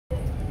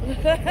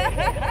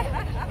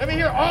Let me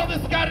hear all the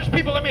Scottish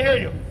people. Let me hear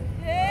you.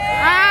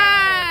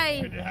 Hi.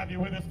 Good to have you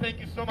with us. Thank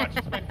you so much.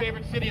 It's my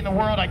favorite city in the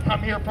world. I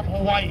come here from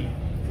Hawaii.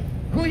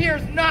 Who here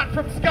is not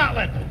from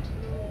Scotland?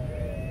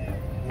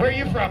 Where are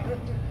you from?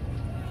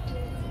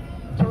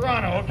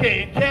 Toronto.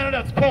 Okay, in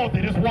Canada it's cold.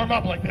 They just warm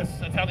up like this.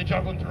 That's how they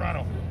juggle in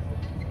Toronto.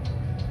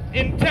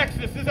 In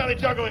Texas, this is how they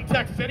juggle in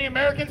Texas. Any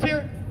Americans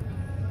here?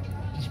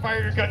 Just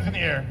fire your guns in the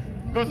air.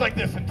 It goes like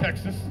this in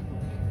Texas.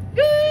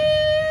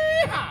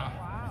 Yeehaw!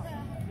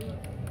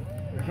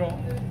 Go.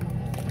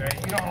 Okay,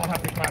 you don't all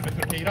have to clap. It's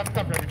okay. You don't have to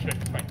clap for every trick.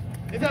 It's fine.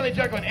 This is how they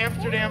juggle in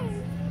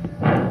Amsterdam.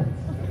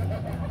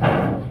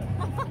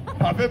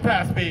 Puff and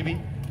pass, baby.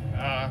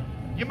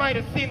 You might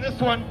have seen this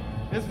one.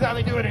 This is how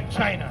they do it in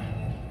China.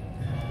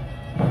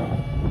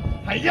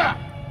 Hiya!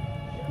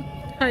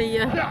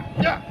 Hiya.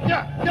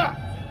 Yeah.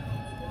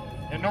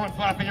 And no one's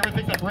laughing.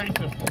 Everyone thinks I'm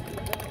racist.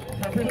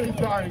 I'm really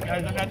sorry,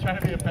 guys. I'm not trying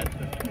to be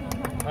offensive.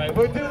 All right,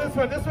 we'll do this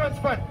one. This one's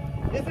fun.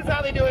 This is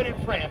how they do it in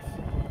France.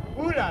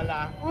 Ooh la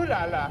la,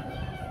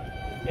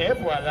 et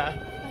voila.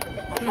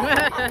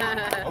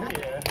 Oh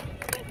yeah.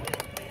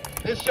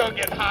 This show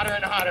gets hotter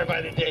and hotter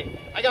by the day.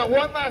 I got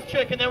one last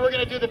trick, and then we're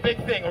gonna do the big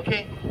thing,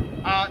 okay?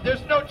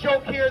 There's no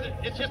joke here.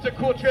 It's just a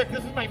cool trick.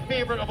 This is my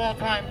favorite of all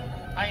time.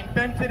 I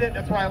invented it.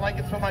 That's why I like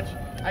it so much.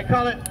 I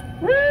call it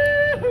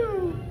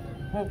woohoo.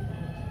 Whoa.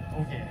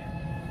 Oh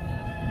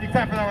yeah. You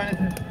clap for that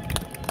one.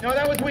 No,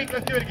 that was weak.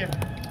 Let's do it again.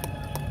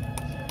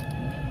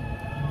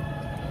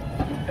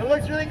 It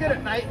looks really good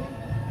at night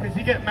because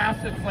you get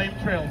massive flame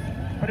trails.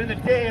 But in the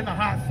day in the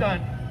hot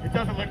sun, it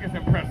doesn't look as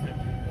impressive.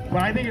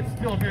 But I think it's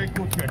still a very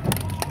cool trick.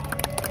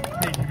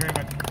 Thank you very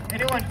much.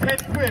 Anyone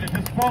 10 quid, it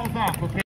just falls off, okay?